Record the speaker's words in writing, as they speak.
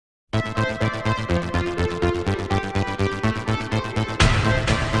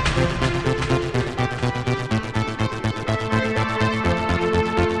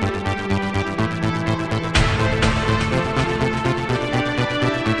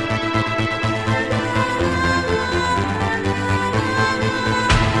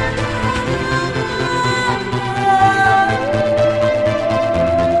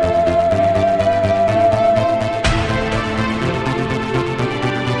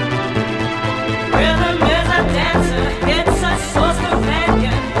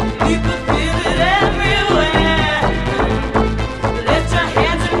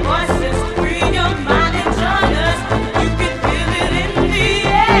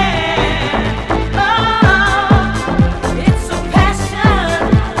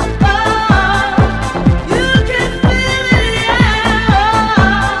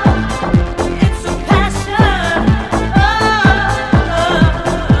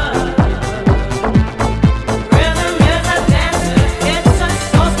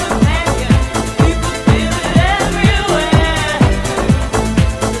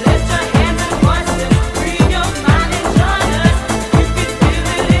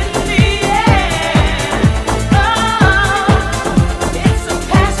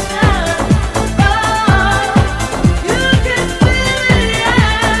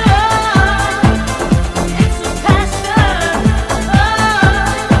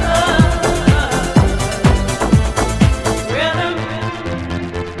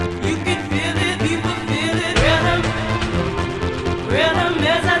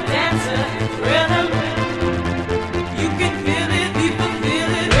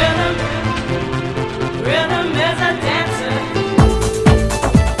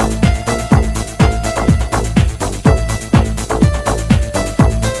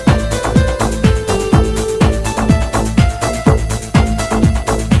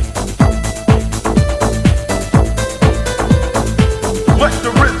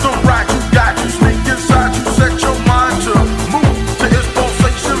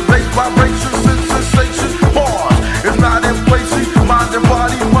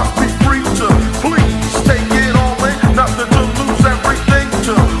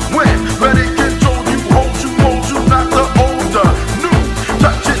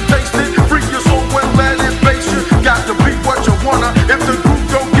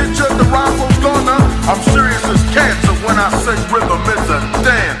I say rhythm is a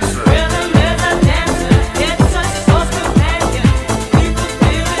dancer. Rhythm is a dancer, it's a source companion. People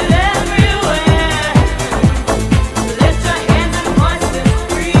feel it everywhere. Lift your hands and voices,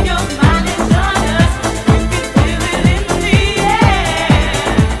 free your mind and join us. You can feel it in the air.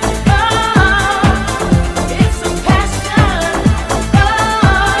 Oh, it's a passion.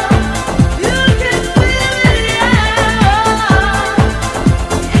 Oh, you can feel it, yeah. Oh,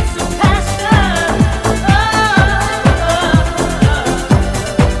 it's a passion.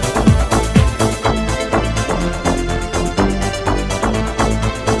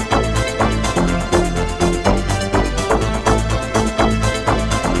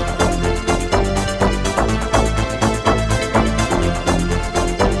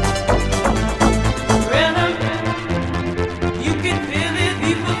 Rhythm, you can feel it,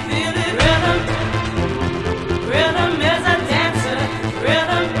 people feel it. Rhythm, rhythm is a dancer.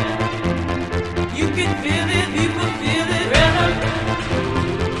 Rhythm, you can feel it, people feel it. Rhythm,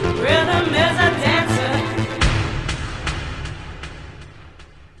 rhythm is a dancer.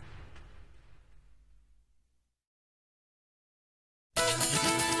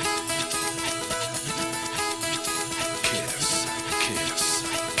 Kiss, kiss,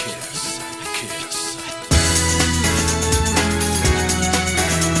 kiss, kiss.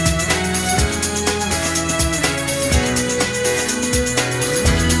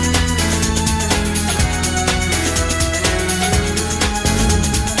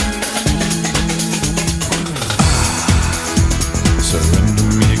 Surrender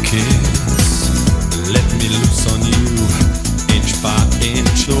me a kiss. Let me loose on you, inch by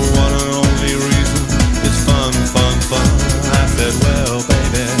inch. The one and only reason is fun, fun, fun. I said, well,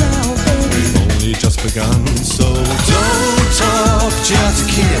 baby, we've only just begun. So don't talk, just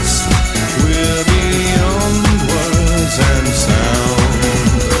kiss. We're beyond words and sound.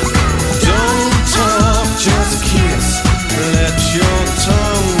 Don't talk, just kiss. Let your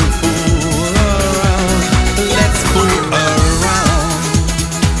tongue fool around. Let's fool around.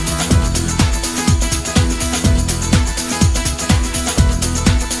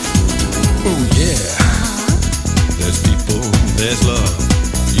 Oh yeah. There's people, there's love.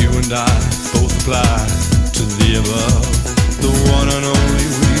 You and I both apply to the above. The one and only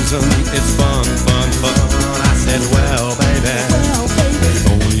reason it's fun, fun, fun. I said, well, baby, we've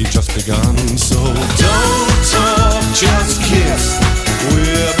only just begun. So don't talk, just kiss.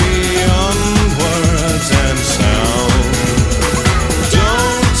 We're beyond words and sound.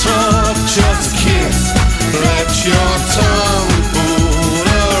 Don't talk, just kiss. Let your tongue fool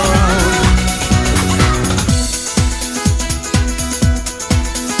around.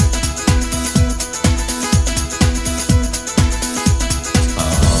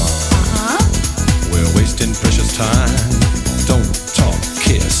 We're wasting precious time. Don't talk,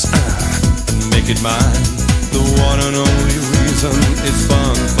 kiss, and make it mine. The one and only reason is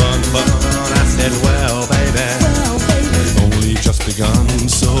fun, fun, fun. I said, well, baby, we've only just begun.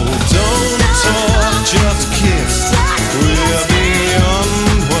 So don't talk, just kiss. We're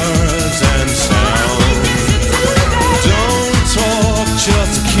beyond words and sound. Don't talk,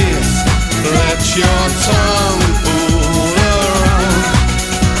 just kiss. Let your tongue fool around.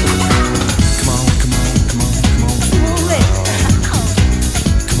 Come on, come on, come on, come on, fool around.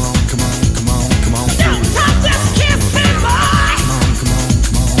 Come on, come on, come on, come on, fool around. Come on, come on,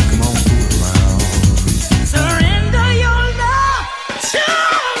 come on, come on, fool around. Surrender your love to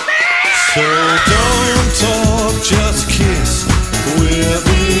me. So don't talk, just kiss.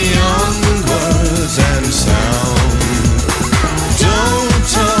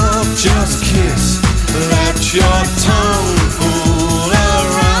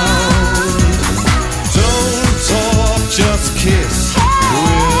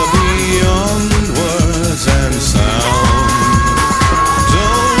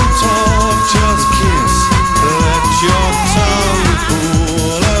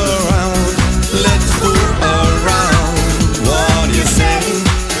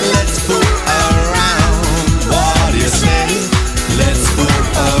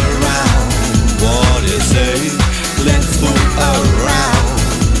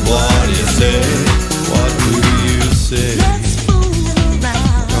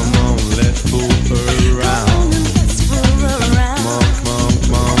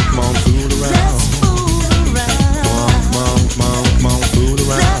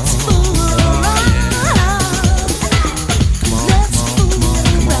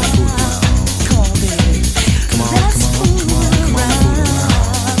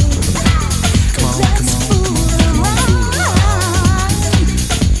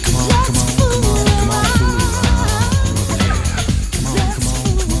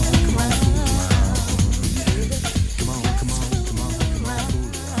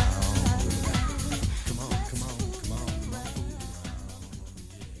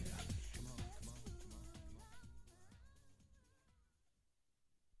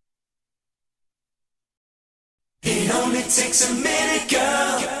 only takes a minute,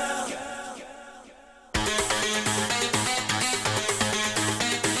 girl.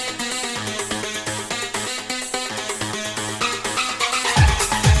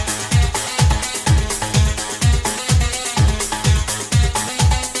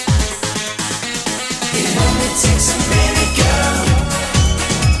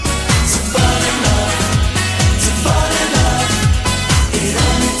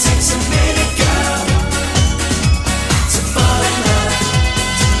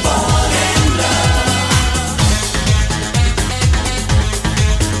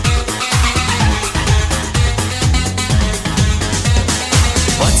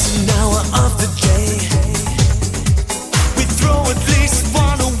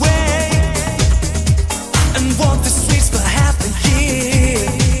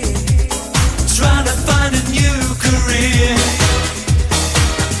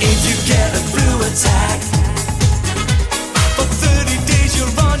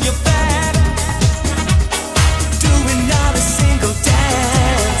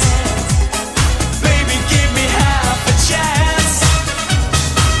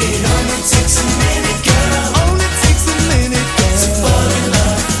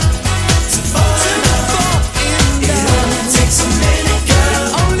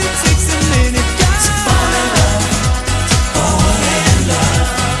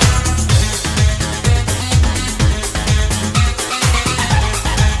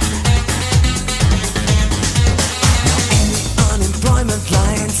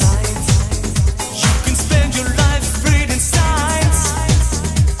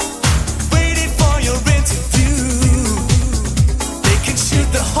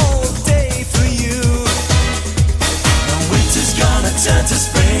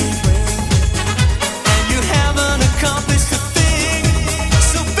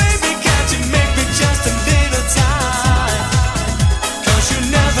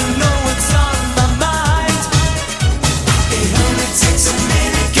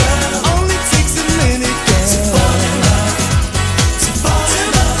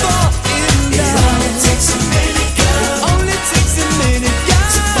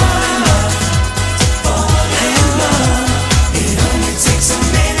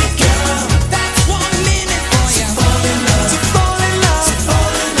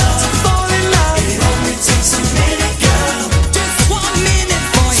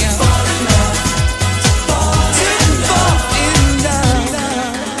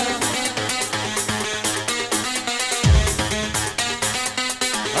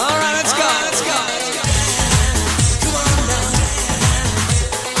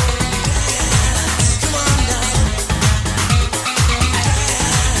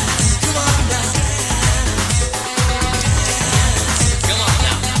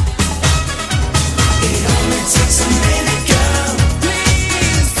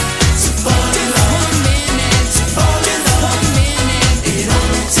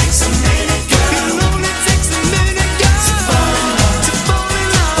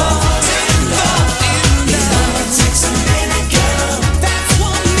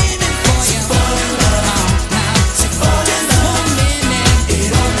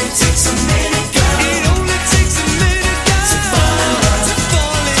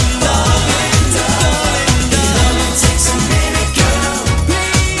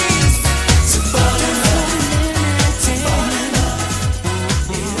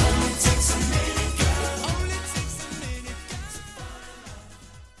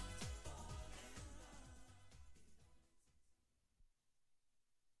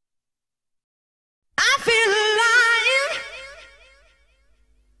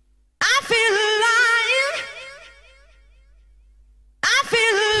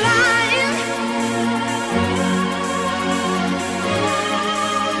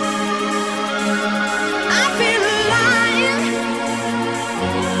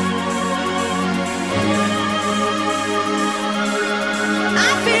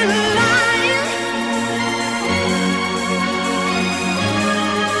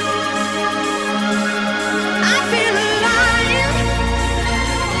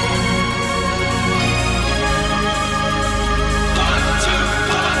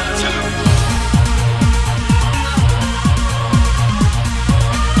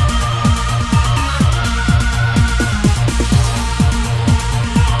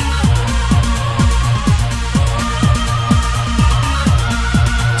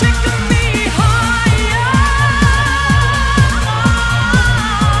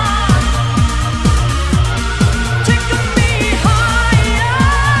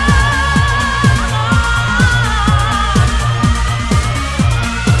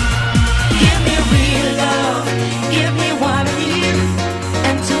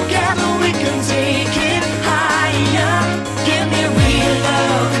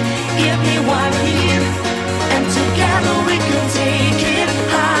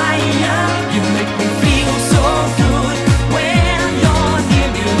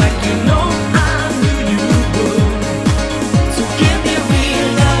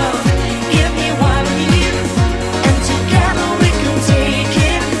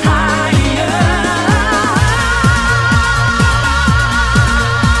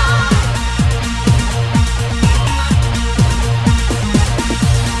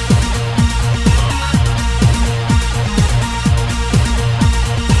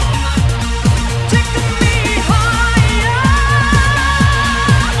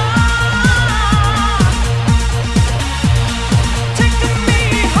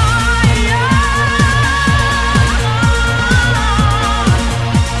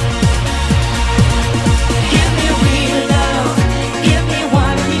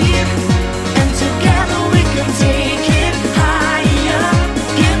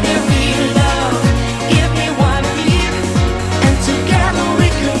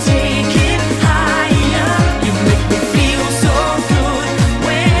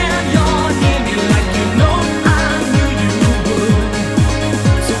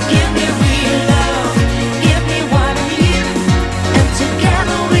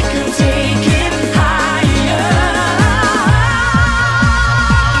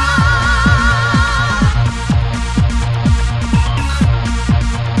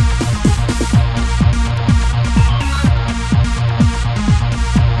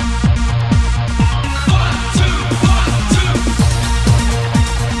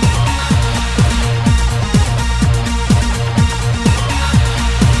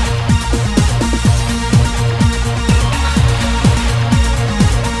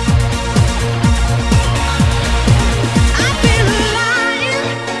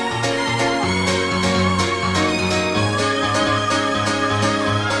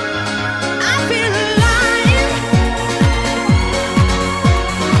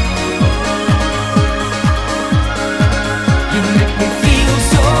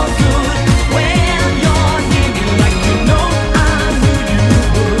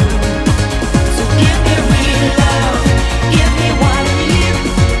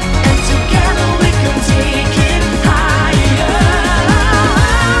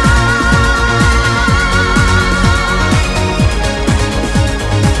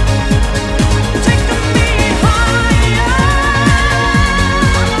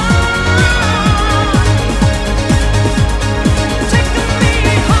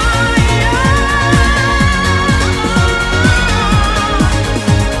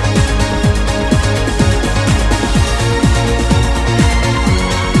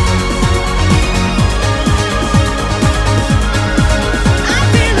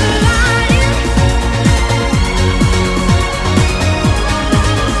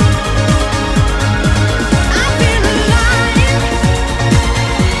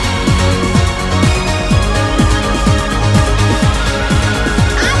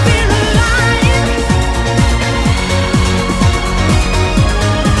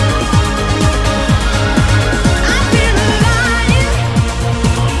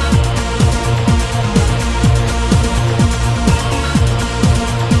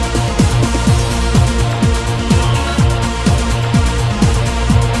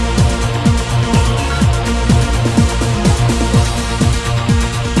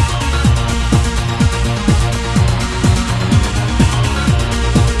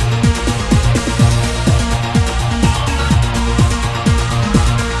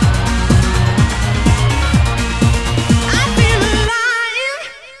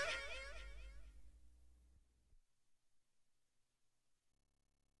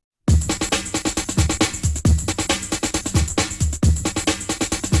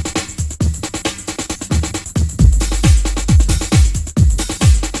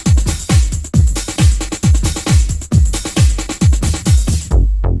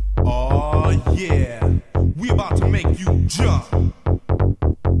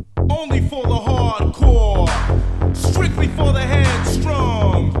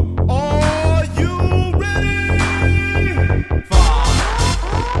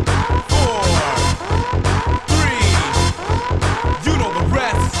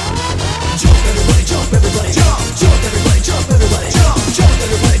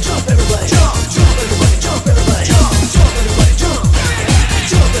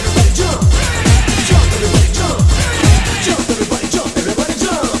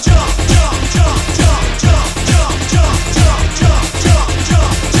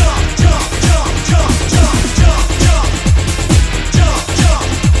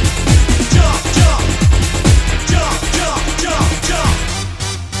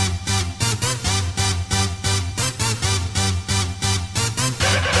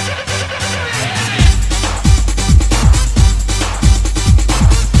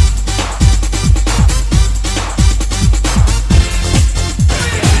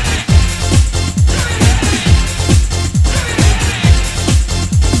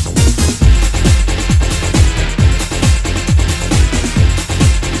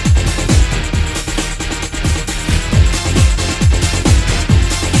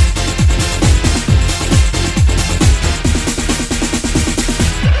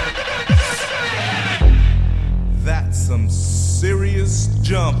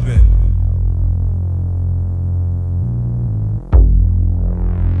 jumping.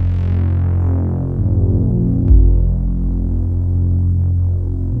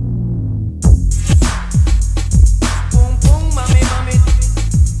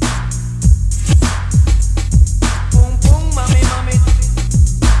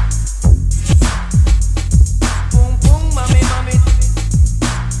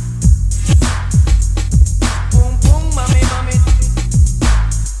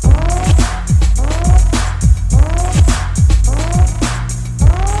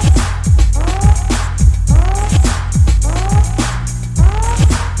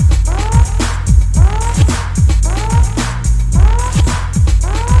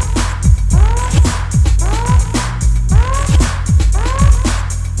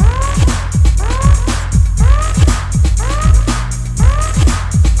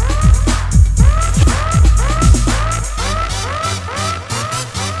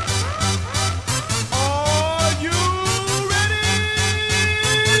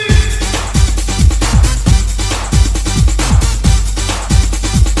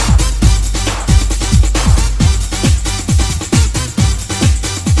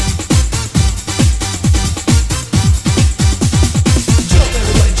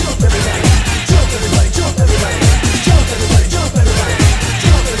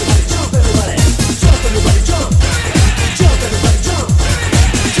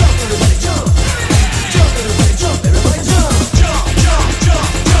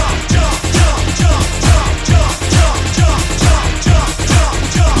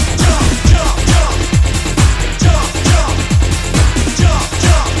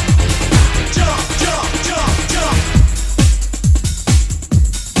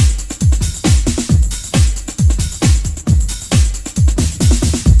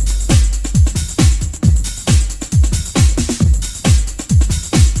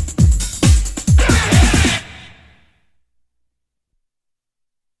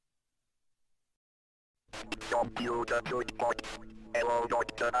 Computer Joypot. Hello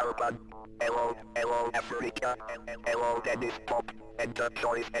Dr. Alban. Hello, Africa. Hello Dennis Pop. Enter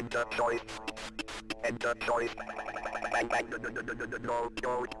choice, enter choice. Enter choice. Bang, no,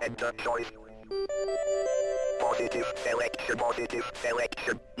 enter choice. Positive selection.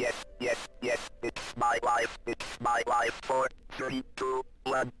 Yes, it's my life. 4, 3, 2,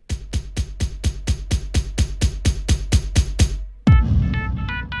 1.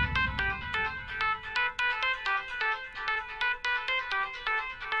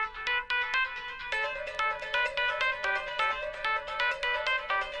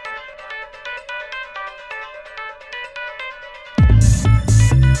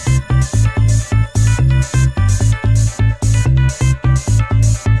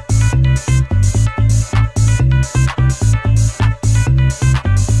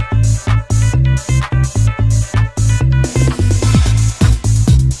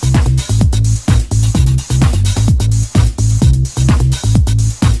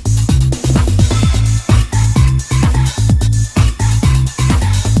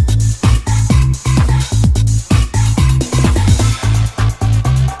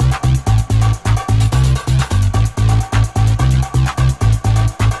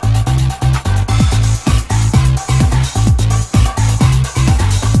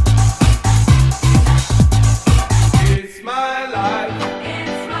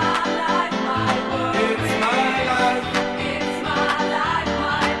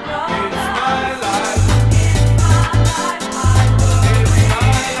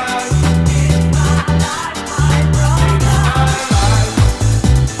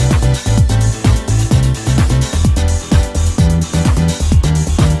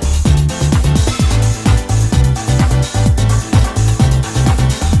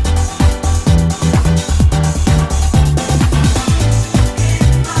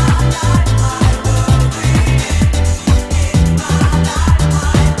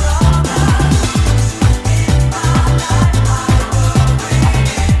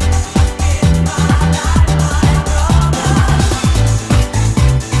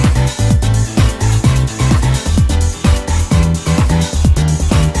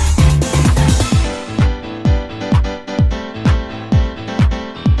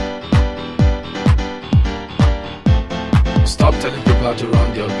 To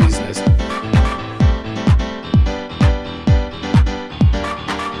run your business. Stop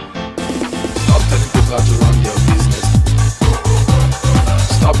telling people how to run your business.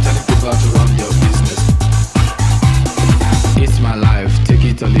 Stop telling people how to run your business. It's my life, take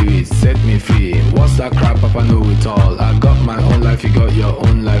it or leave it, set me free. What's that crap, Papa know it all. I got my own life, you got your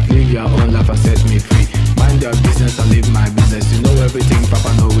own life. Live your own life and set me free. Mind your business and live my business. You know everything,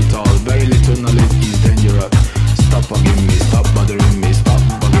 Papa know it all. Very little knowledge is dangerous. Stop bugging me, stop bothering me, stop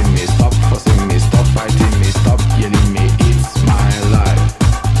bugging me, stop fussing me, stop fighting me, stop yelling me. It's my life.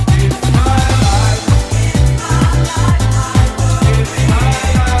 It's my life. It's my life. It's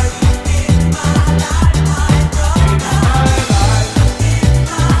my life. It's my life.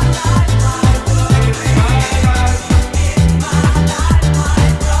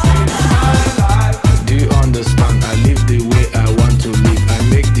 It's my life. Do you understand? I live the way I want to live. I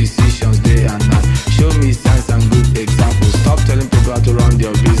make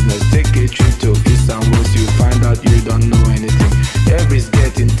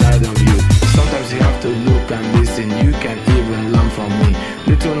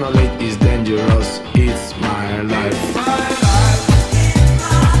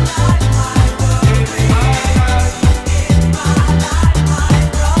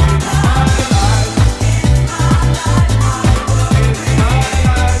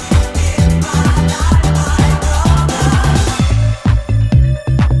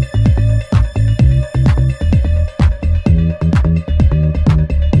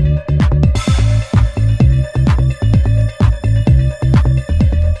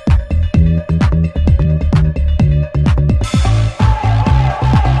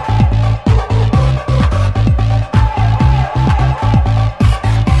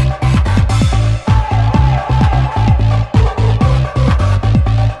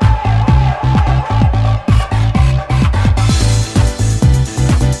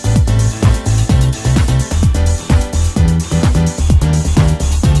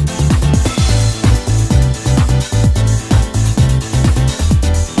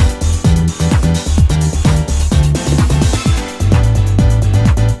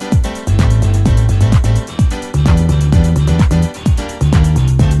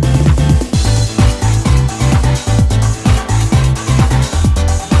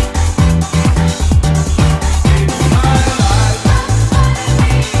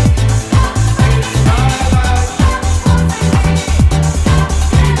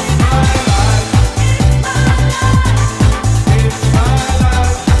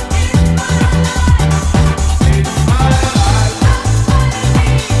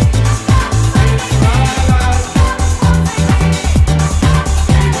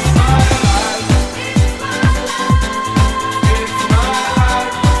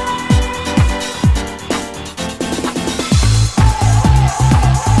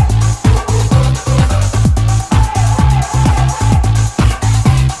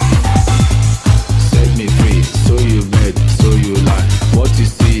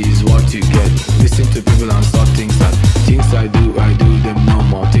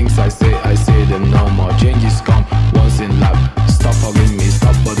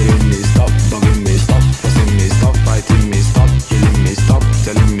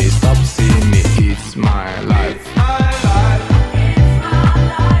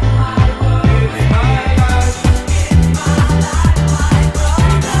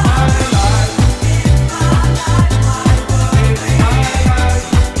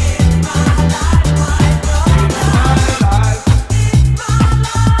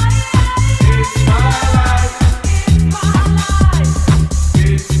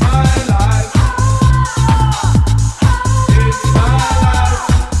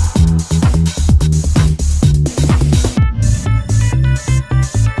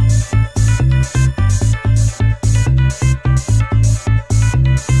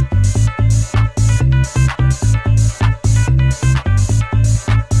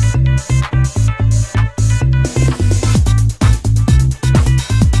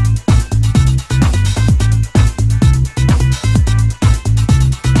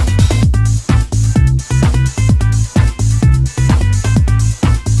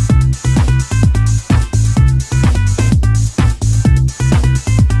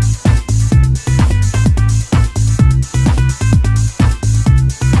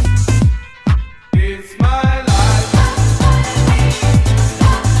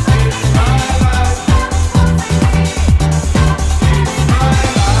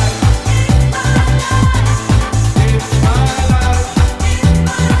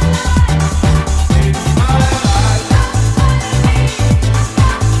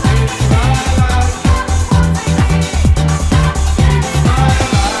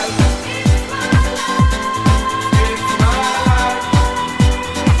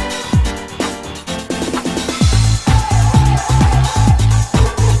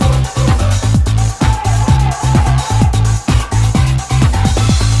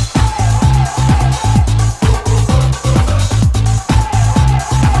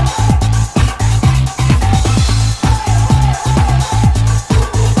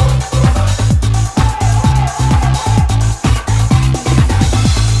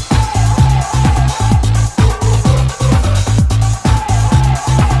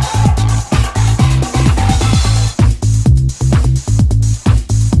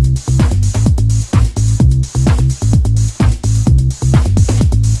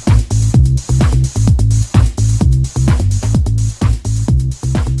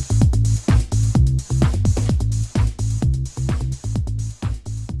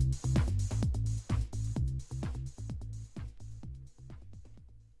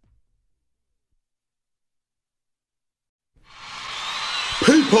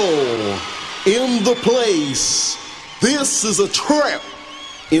people in the place. This is a trip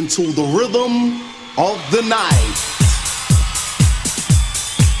into the rhythm of the night.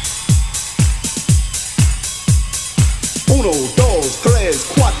 Uno, dos, tres,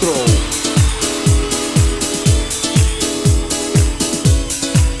 cuatro.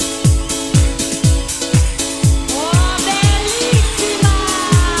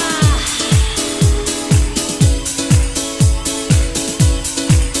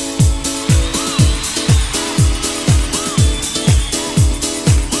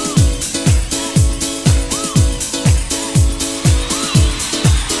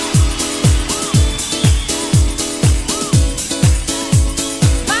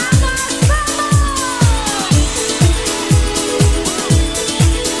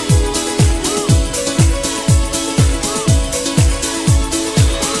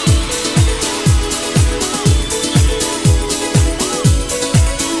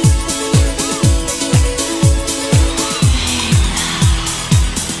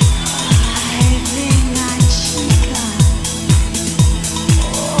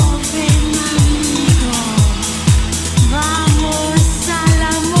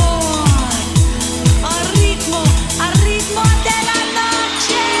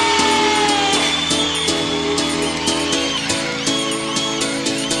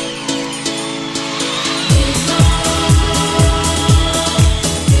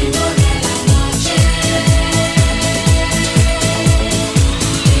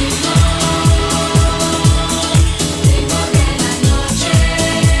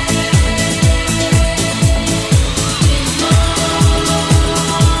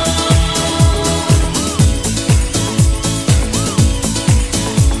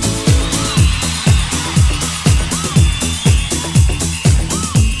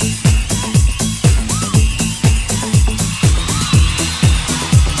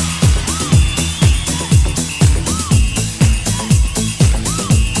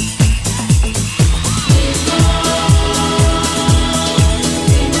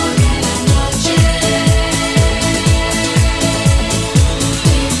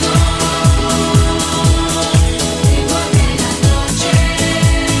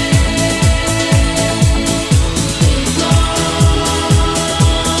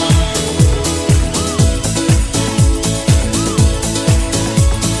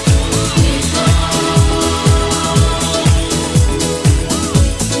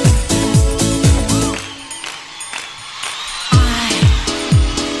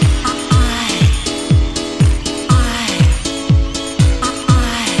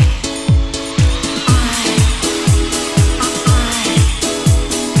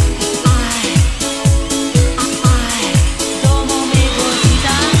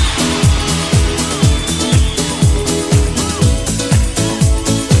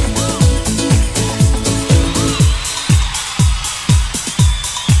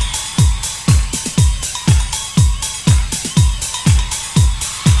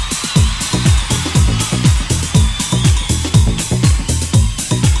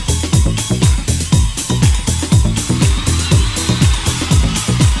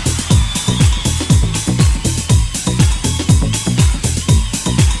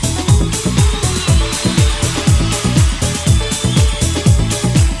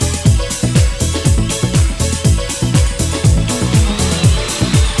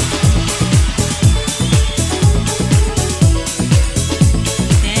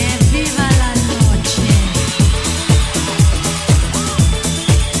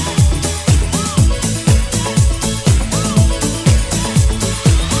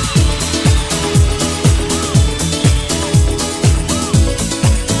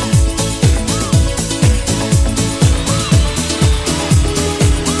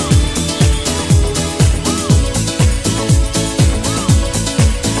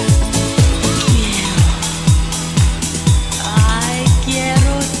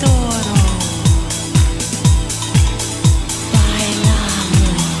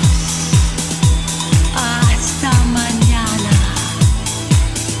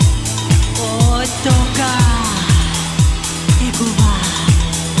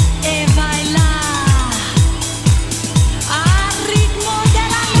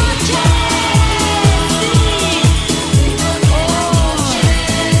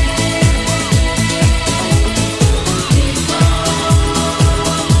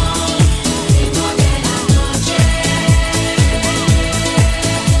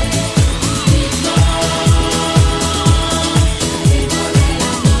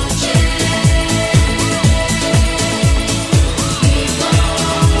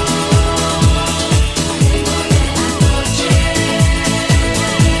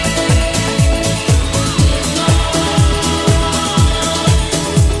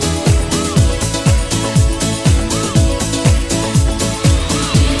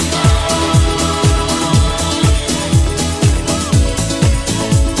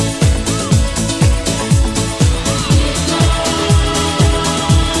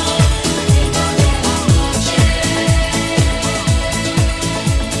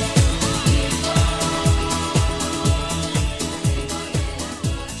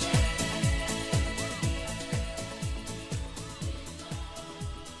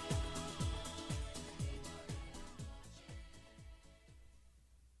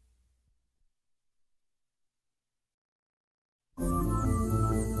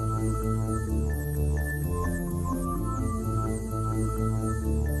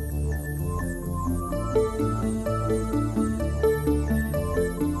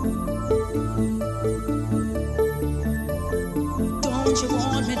 Don't you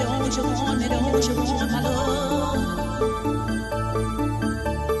want me, don't you want me, don't you want my love?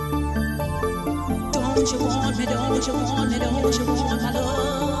 Don't you want me, don't you want me, don't you want my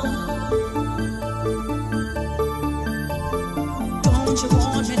love? Don't you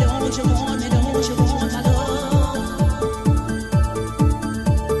want me, don't you want me, don't you want my love?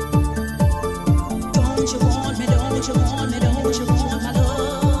 Don't you want me, don't you want me, don't you want my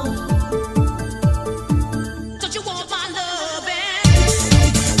love? Don't you want my love?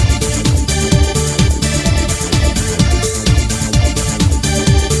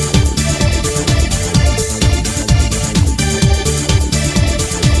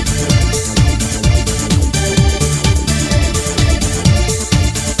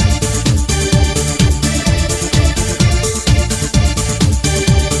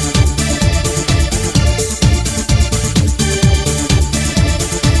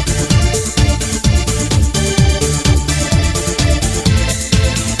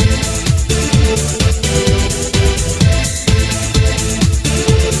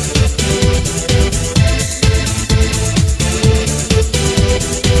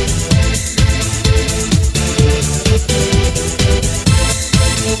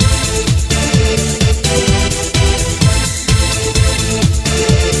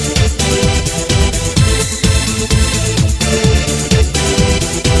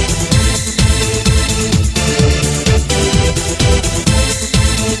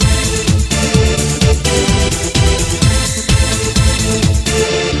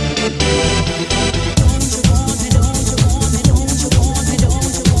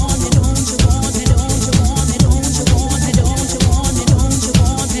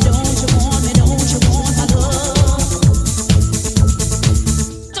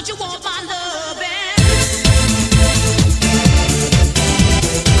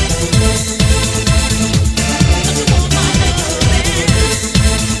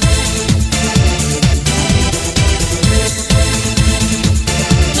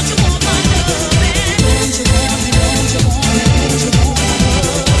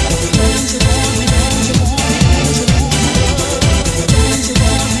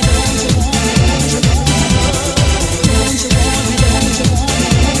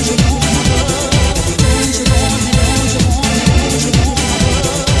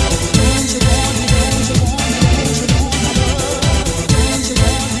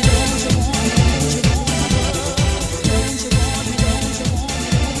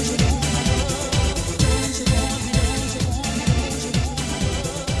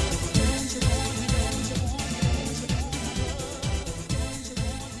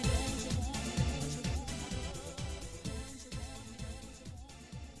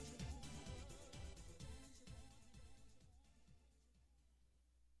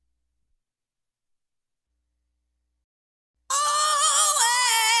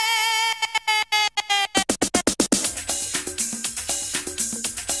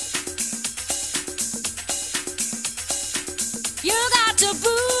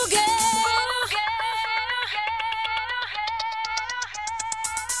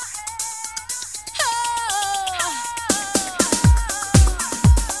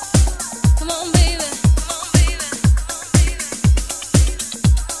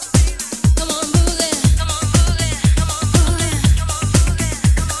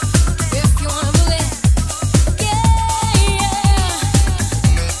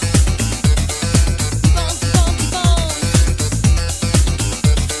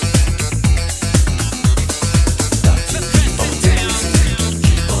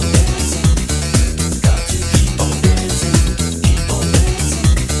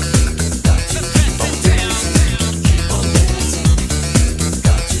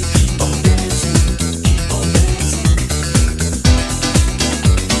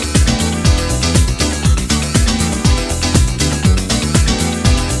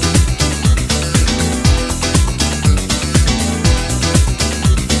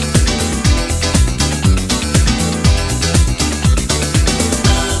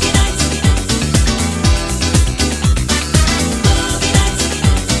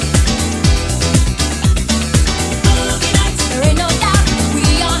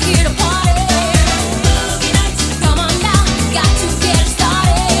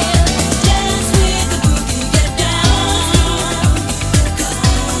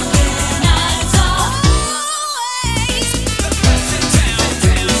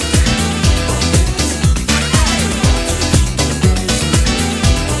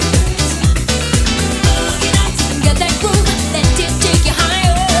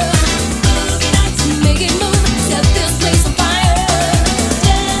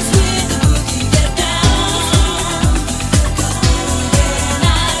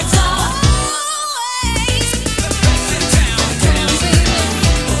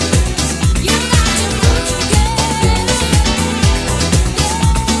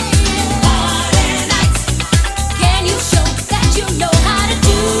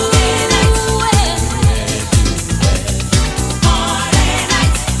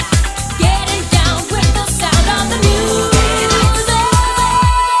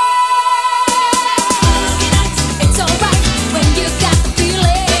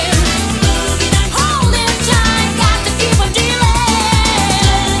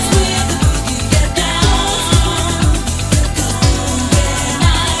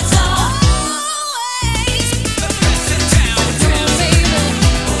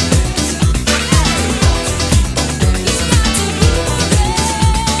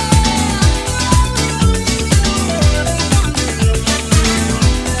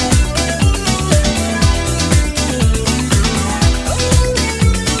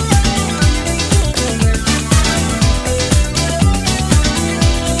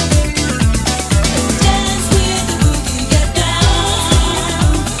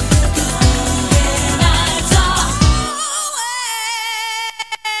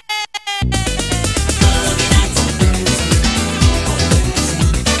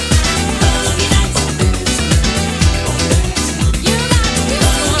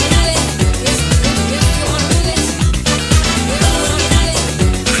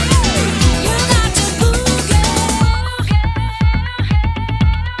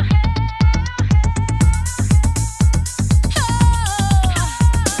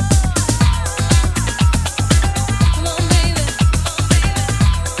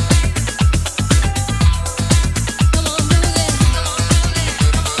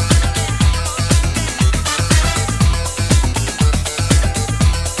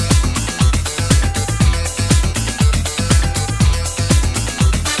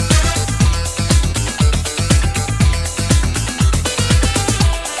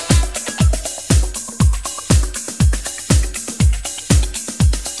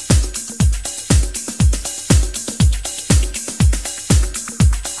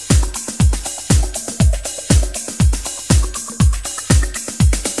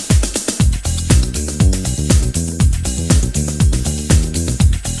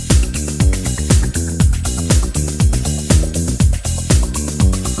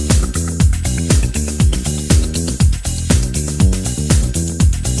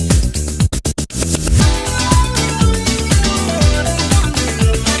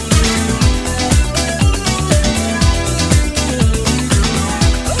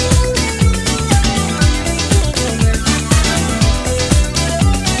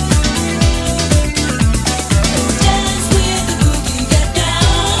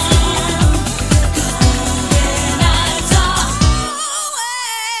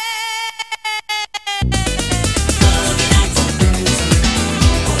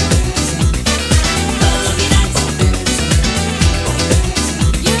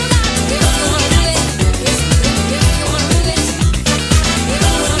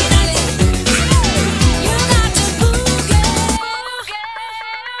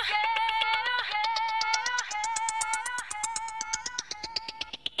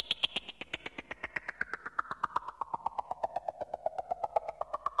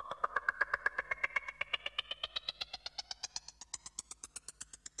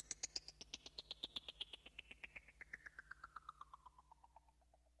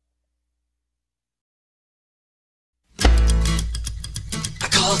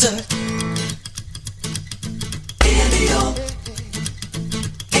 shelter. Indio,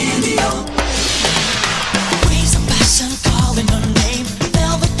 Indio. Waves of passion calling her name.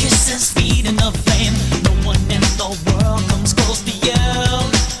 Velvet kisses feeding the flame. No one in the world comes close to you.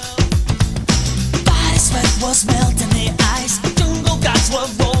 Body sweat was melting the ice. Jungle gods were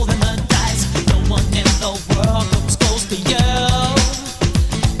rolling the dice. No one in the world comes close to you.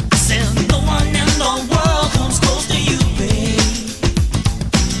 I said no one in the world comes close to you, babe.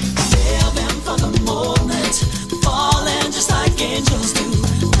 Living for the moment, falling just like angels do.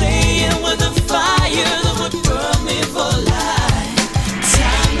 Playing with the fire that would burn me for life.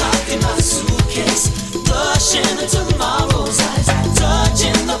 Time locked in my suitcase, rushing into tomorrow's eyes.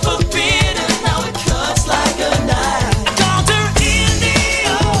 Touching the forbidden, now it cuts like a knife. I called her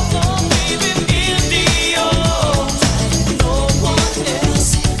Indio, baby Indio. No one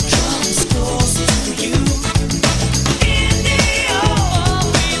else comes close to you. Indio,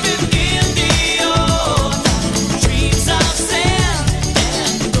 baby Indio. Dreams of sand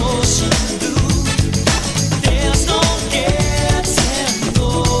and ocean blue. There's no getting no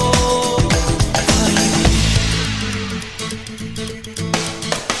for you.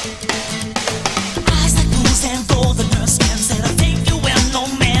 Eyes like moons and gold in her skin. Said I'll take you where no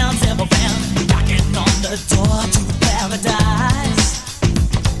man's ever been. Knocking on the door to paradise.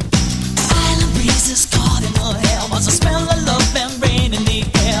 Island breezes caught in her hair. Was a smell of love and rain in the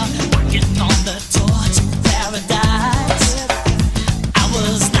air. Knocking on the door to paradise. I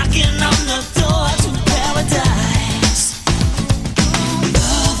was knocking on the door to paradise.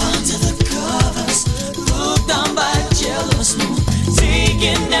 Love under the covers, looked on by a jealous moon.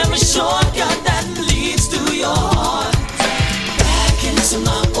 Taking every shortcut that leads to your heart. Back into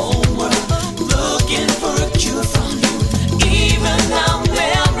my